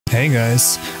Hey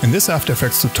guys, in this After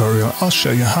Effects tutorial I'll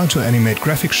show you how to animate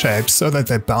graphic shapes so that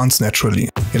they bounce naturally.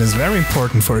 It is very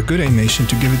important for a good animation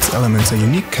to give its elements a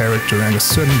unique character and a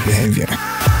certain behavior.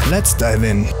 Let's dive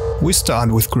in. We start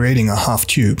with creating a half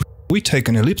tube. We take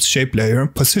an ellipse shape layer,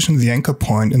 position the anchor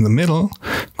point in the middle,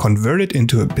 convert it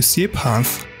into a Bezier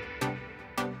path,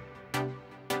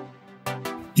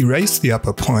 erase the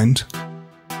upper point,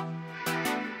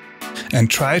 and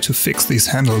try to fix these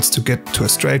handles to get to a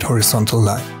straight horizontal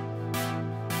line.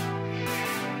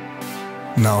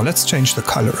 Now let's change the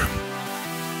color.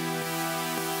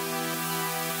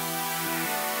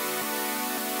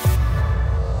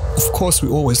 Of course, we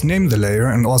always name the layer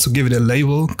and also give it a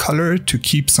label color to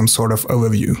keep some sort of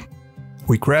overview.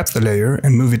 We grab the layer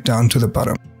and move it down to the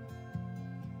bottom.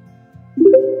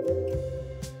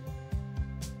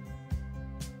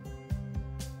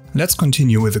 Let's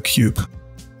continue with the cube.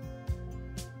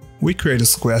 We create a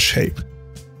square shape.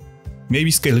 Maybe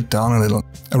scale it down a little.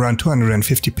 Around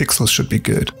 250 pixels should be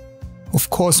good. Of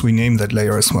course, we name that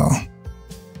layer as well.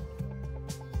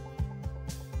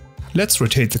 Let's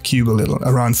rotate the cube a little,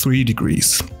 around 3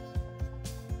 degrees.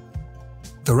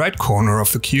 The right corner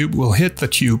of the cube will hit the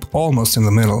tube almost in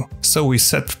the middle, so we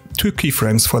set 2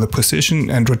 keyframes for the position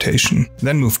and rotation.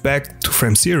 Then move back to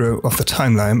frame 0 of the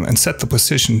timeline and set the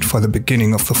position for the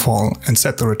beginning of the fall and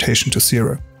set the rotation to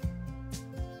 0.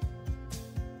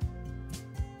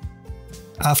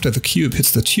 After the cube hits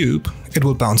the tube, it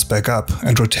will bounce back up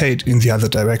and rotate in the other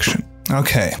direction.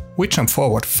 Okay, we jump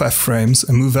forward 5 frames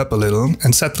and move up a little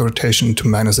and set the rotation to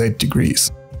 -8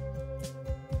 degrees.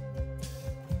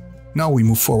 Now we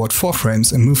move forward 4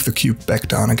 frames and move the cube back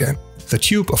down again. The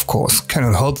tube, of course,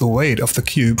 cannot hold the weight of the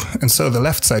cube, and so the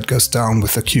left side goes down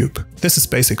with the cube. This is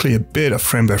basically a bit of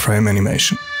frame-by-frame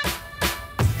animation.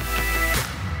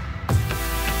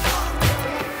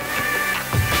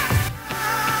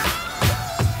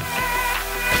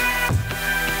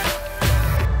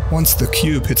 Once the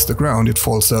cube hits the ground, it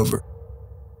falls over.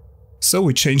 So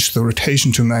we change the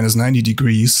rotation to -90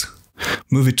 degrees,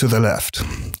 move it to the left,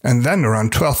 and then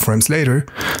around 12 frames later,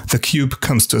 the cube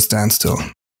comes to a standstill.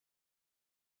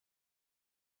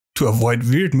 To avoid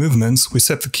weird movements, we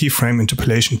set the keyframe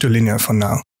interpolation to linear for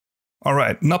now.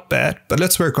 Alright, not bad, but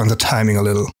let's work on the timing a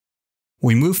little.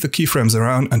 We move the keyframes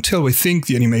around until we think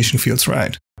the animation feels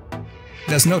right.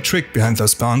 There's no trick behind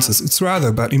those bounces, it's rather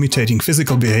about imitating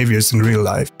physical behaviors in real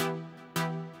life.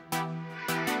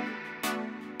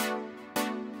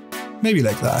 Maybe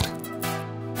like that.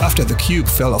 After the cube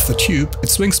fell off the tube, it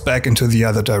swings back into the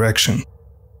other direction.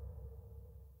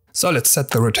 So let's set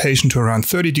the rotation to around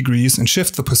 30 degrees and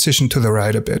shift the position to the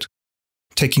right a bit,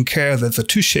 taking care that the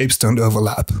two shapes don't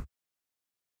overlap.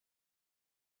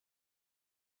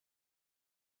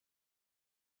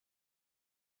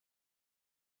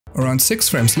 Around 6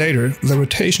 frames later, the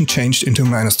rotation changed into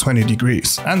 -20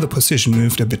 degrees and the position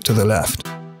moved a bit to the left.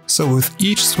 So with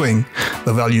each swing,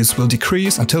 the values will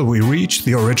decrease until we reach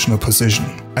the original position.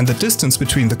 And the distance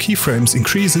between the keyframes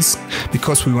increases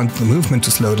because we want the movement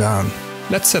to slow down.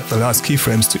 Let's set the last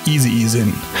keyframes to easy ease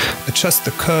in, adjust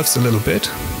the curves a little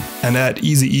bit, and add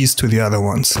easy ease to the other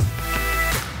ones.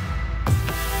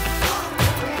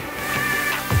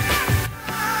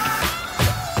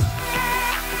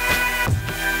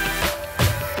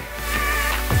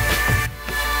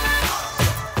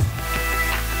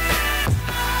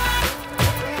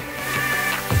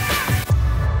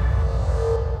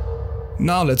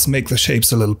 Now let's make the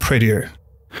shapes a little prettier.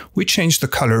 We change the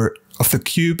color of the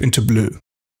cube into blue.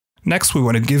 Next we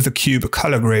want to give the cube a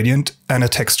color gradient and a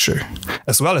texture,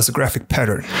 as well as a graphic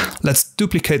pattern. Let's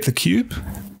duplicate the cube,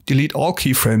 delete all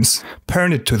keyframes,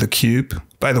 parent it to the cube,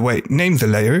 by the way, name the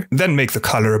layer, then make the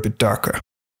color a bit darker.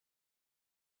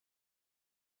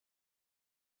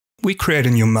 We create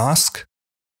a new mask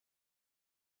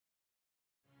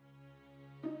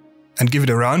and give it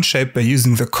a round shape by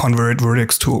using the conrad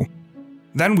radix tool.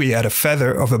 Then we add a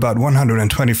feather of about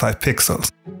 125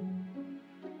 pixels.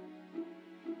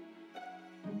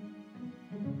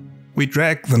 We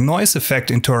drag the noise effect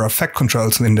into our effect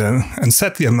controls window and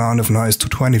set the amount of noise to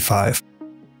 25.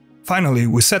 Finally,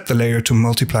 we set the layer to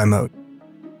multiply mode.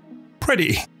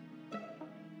 Pretty!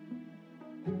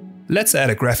 Let's add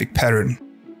a graphic pattern.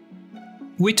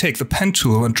 We take the pen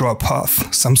tool and draw a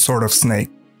path, some sort of snake.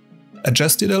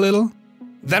 Adjust it a little,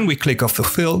 then we click off the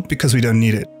fill because we don't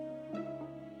need it.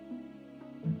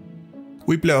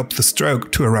 We blow up the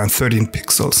stroke to around 13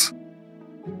 pixels.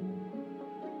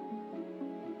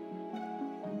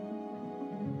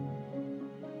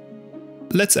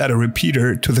 Let's add a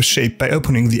repeater to the shape by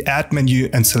opening the Add menu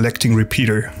and selecting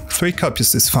Repeater. 3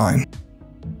 copies is fine.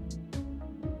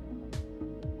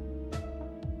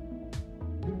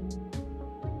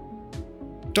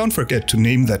 Don't forget to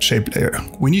name that shape layer.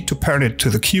 We need to parent it to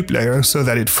the cube layer so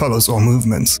that it follows our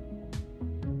movements.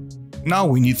 Now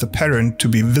we need the parent to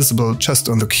be visible just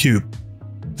on the cube.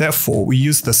 Therefore, we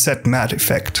use the set matte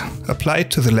effect. Apply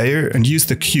it to the layer and use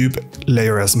the cube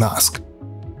layer as mask.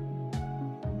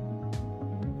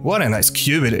 What a nice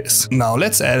cube it is! Now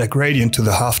let's add a gradient to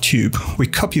the half tube. We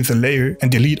copy the layer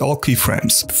and delete all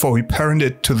keyframes before we parent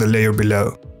it to the layer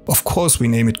below. Of course we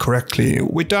name it correctly.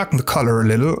 We darken the color a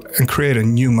little and create a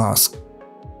new mask.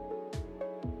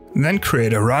 Then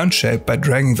create a round shape by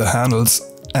dragging the handles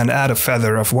and add a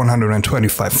feather of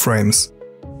 125 frames.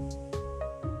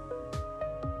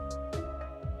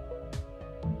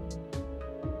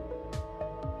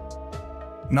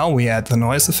 Now we add the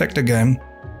noise effect again.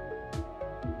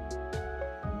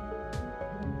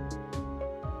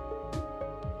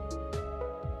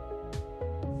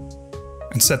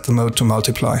 And set the mode to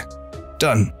multiply.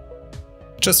 Done.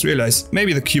 Just realized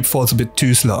maybe the cube falls a bit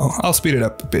too slow. I'll speed it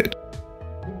up a bit.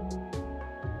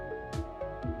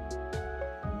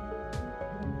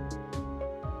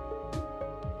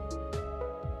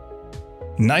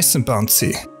 Nice and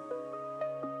bouncy.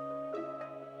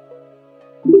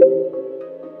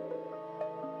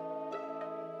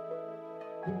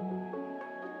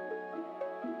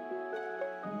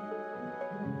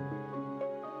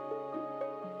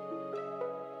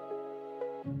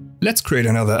 Let's create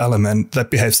another element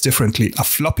that behaves differently, a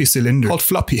floppy cylinder called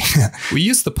floppy. We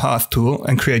use the path tool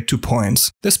and create 2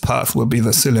 points. This path will be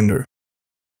the cylinder.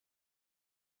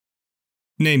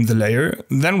 Name the layer,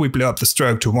 then we blow up the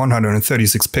stroke to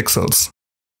 136 pixels.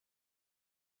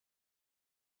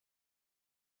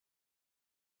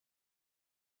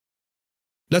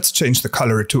 Let's change the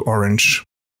color to orange.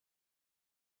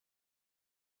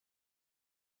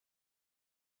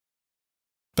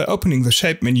 By opening the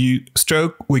shape menu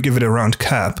stroke, we give it a round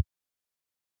cap.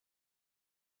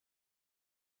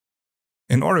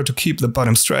 In order to keep the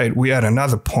bottom straight, we add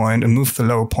another point and move the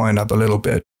lower point up a little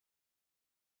bit.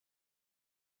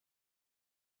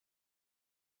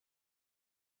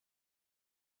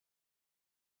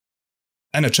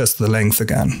 And adjust the length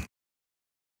again.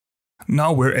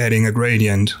 Now we're adding a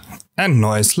gradient and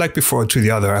noise like before to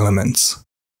the other elements.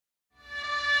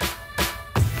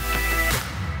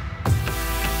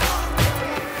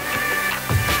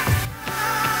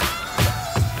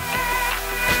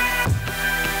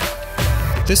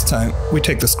 This time we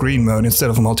take the screen mode instead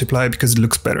of multiply because it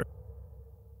looks better.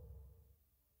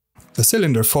 The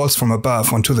cylinder falls from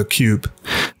above onto the cube,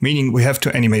 meaning we have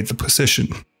to animate the position.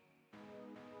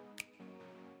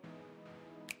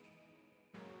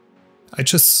 I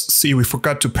just see we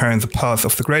forgot to parent the path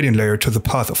of the gradient layer to the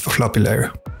path of the floppy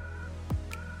layer.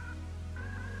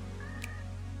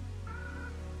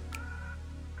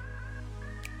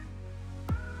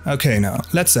 Okay, now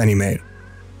let's animate.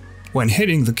 When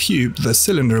hitting the cube, the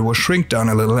cylinder will shrink down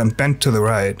a little and bend to the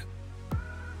right.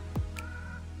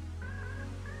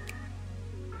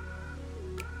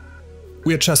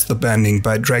 We adjust the bending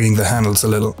by dragging the handles a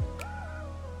little.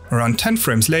 Around 10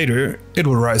 frames later, it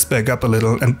will rise back up a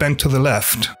little and bend to the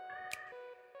left.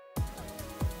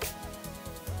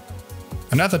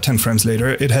 Another 10 frames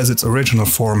later, it has its original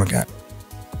form again.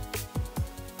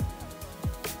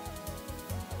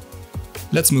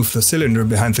 Let's move the cylinder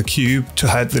behind the cube to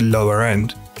hide the lower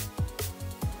end.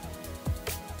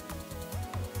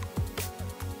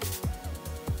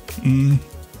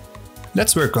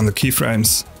 Let's work on the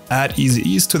keyframes. Add easy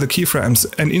ease to the keyframes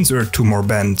and insert 2 more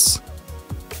bends.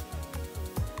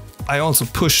 I also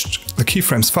pushed the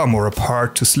keyframes far more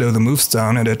apart to slow the moves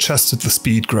down and adjusted the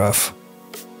speed graph.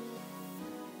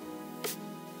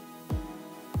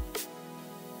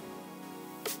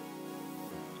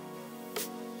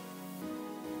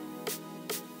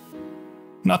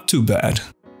 Not too bad.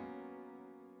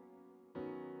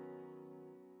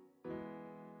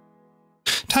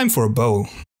 Time for a bow.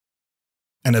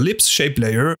 An ellipse shape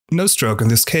layer, no stroke in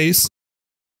this case,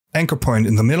 anchor point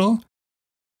in the middle.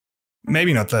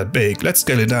 Maybe not that big, let's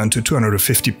scale it down to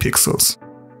 250 pixels.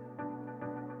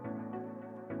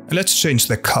 And let's change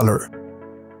the color.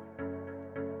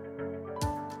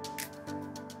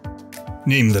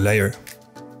 Name the layer.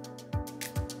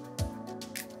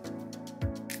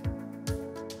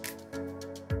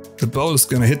 The bowl is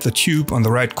gonna hit the tube on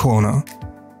the right corner.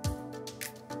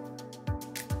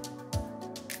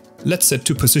 Let's set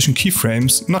 2 position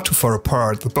keyframes, not too far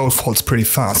apart, the bowl falls pretty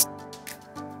fast.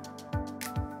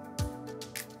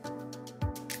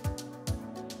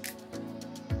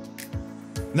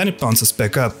 Then it bounces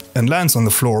back up and lands on the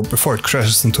floor before it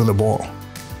crashes into the wall.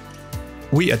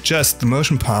 We adjust the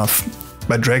motion path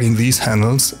by dragging these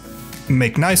handles and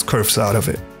make nice curves out of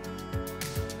it.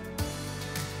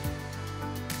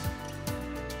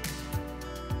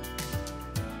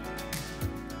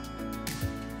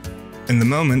 In the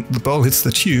moment the ball hits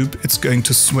the tube, it's going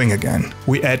to swing again.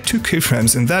 We add 2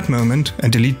 keyframes in that moment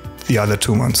and delete the other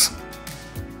 2 ones.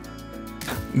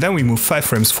 Then we move 5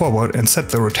 frames forward and set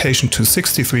the rotation to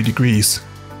 63 degrees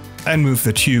and move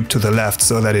the tube to the left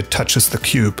so that it touches the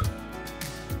cube.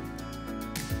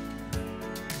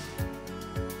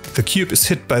 The cube is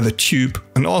hit by the tube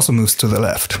and also moves to the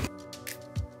left.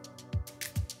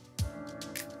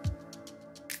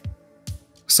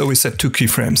 So we set 2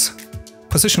 keyframes.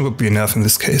 Position would be enough in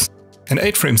this case. And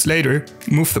 8 frames later,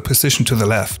 move the position to the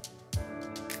left.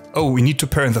 Oh, we need to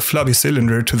parent the floppy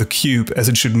cylinder to the cube as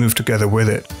it should move together with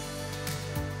it.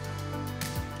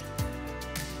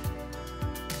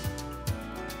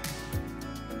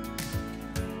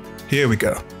 Here we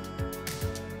go.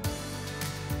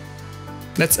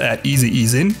 Let's add easy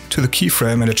ease in to the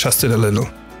keyframe and adjust it a little.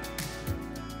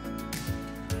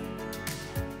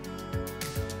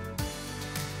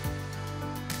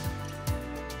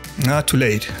 Too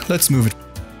late. Let's move it.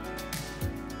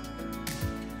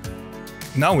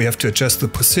 Now we have to adjust the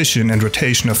position and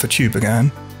rotation of the tube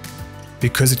again,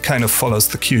 because it kind of follows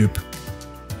the cube.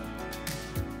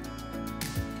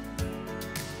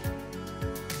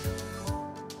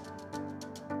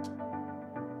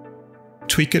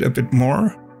 Tweak it a bit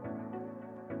more.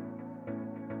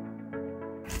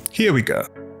 Here we go.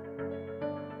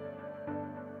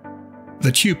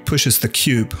 The tube pushes the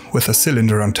cube with a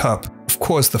cylinder on top. Of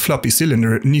course, the floppy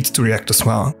cylinder needs to react as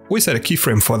well. We set a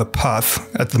keyframe for the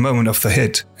path at the moment of the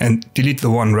hit and delete the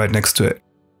one right next to it.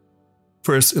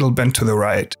 First, it'll bend to the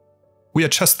right. We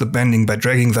adjust the bending by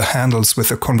dragging the handles with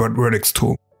the conrad radix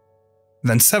tool.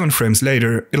 Then 7 frames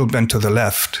later, it'll bend to the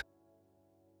left.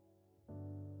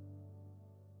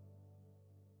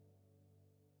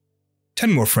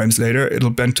 Ten more frames later,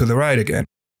 it'll bend to the right again.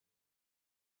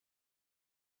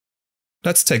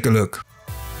 Let's take a look.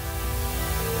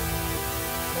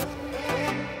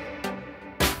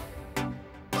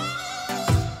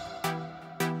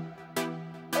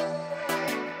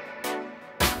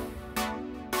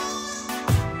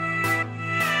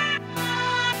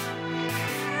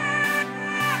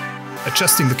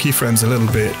 Adjusting the keyframes a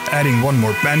little bit, adding one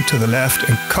more bend to the left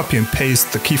and copy and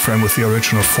paste the keyframe with the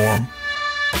original form.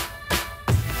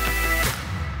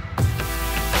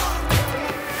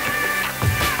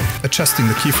 Adjusting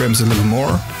the keyframes a little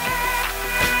more.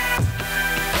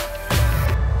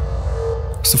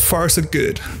 So far so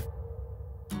good.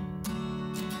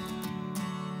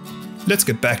 Let's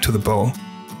get back to the ball.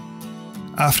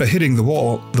 After hitting the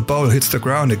wall, the ball hits the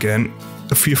ground again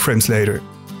a few frames later.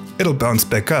 It'll bounce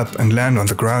back up and land on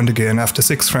the ground again after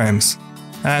 6 frames,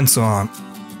 and so on.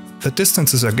 The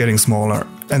distances are getting smaller,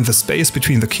 and the space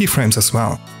between the keyframes as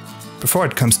well, before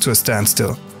it comes to a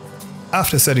standstill.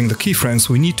 After setting the keyframes,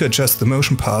 we need to adjust the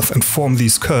motion path and form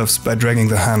these curves by dragging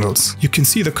the handles. You can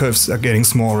see the curves are getting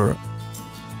smaller.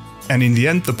 And in the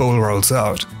end the bowl rolls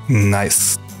out.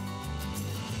 Nice.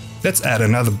 Let's add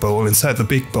another bowl inside the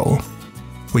big bowl.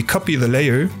 We copy the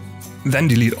layer, then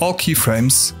delete all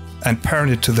keyframes and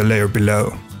parent it to the layer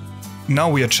below. Now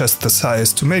we adjust the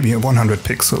size to maybe 100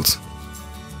 pixels.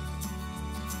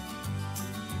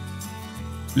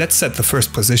 Let's set the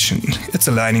first position. It's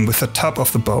aligning with the top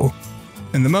of the bowl.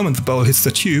 In the moment the bowl hits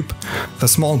the tube, the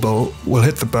small bowl will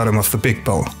hit the bottom of the big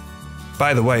bowl.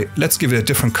 By the way, let's give it a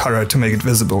different color to make it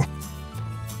visible.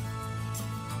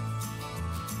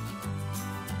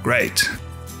 Great.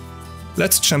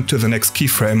 Let's jump to the next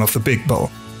keyframe of the big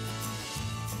bowl.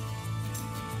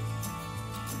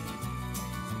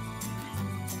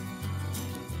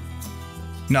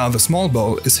 Now the small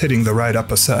bowl is hitting the right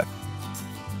upper side.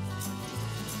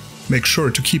 Make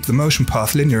sure to keep the motion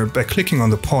path linear by clicking on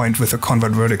the point with the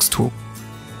conrad radix tool.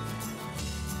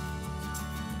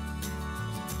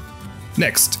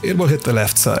 Next, it will hit the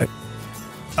left side.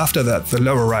 After that, the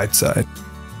lower right side.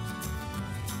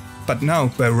 But now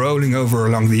by rolling over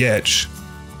along the edge.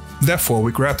 Therefore,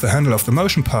 we grab the handle of the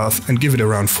motion path and give it a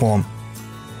round form.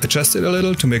 Adjust it a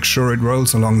little to make sure it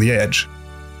rolls along the edge.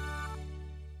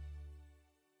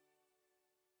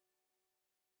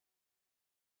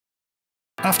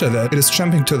 After that, it is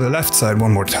jumping to the left side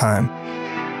one more time.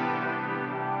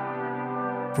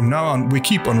 From now on, we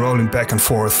keep on rolling back and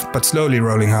forth, but slowly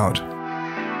rolling out.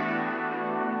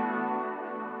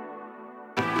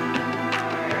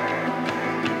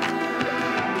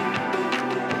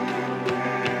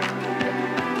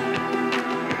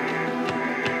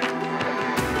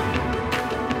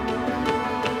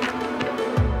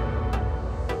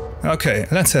 Okay,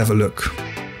 let's have a look.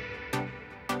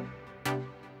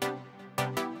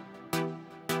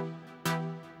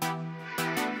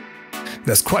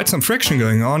 There's quite some friction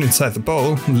going on inside the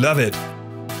bowl, love it.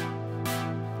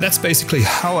 That's basically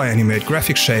how I animate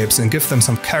graphic shapes and give them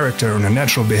some character and a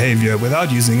natural behavior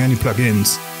without using any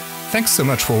plugins. Thanks so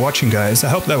much for watching, guys. I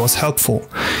hope that was helpful.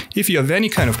 If you have any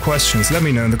kind of questions, let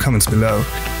me know in the comments below.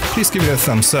 Please give it a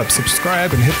thumbs up,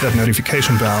 subscribe and hit that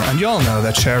notification bell, and you all know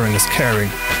that sharing is caring.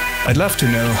 I'd love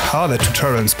to know how that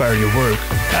tutorial inspired your work.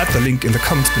 Add the link in the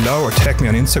comments below or tag me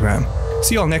on Instagram.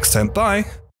 See you all next time.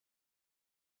 Bye!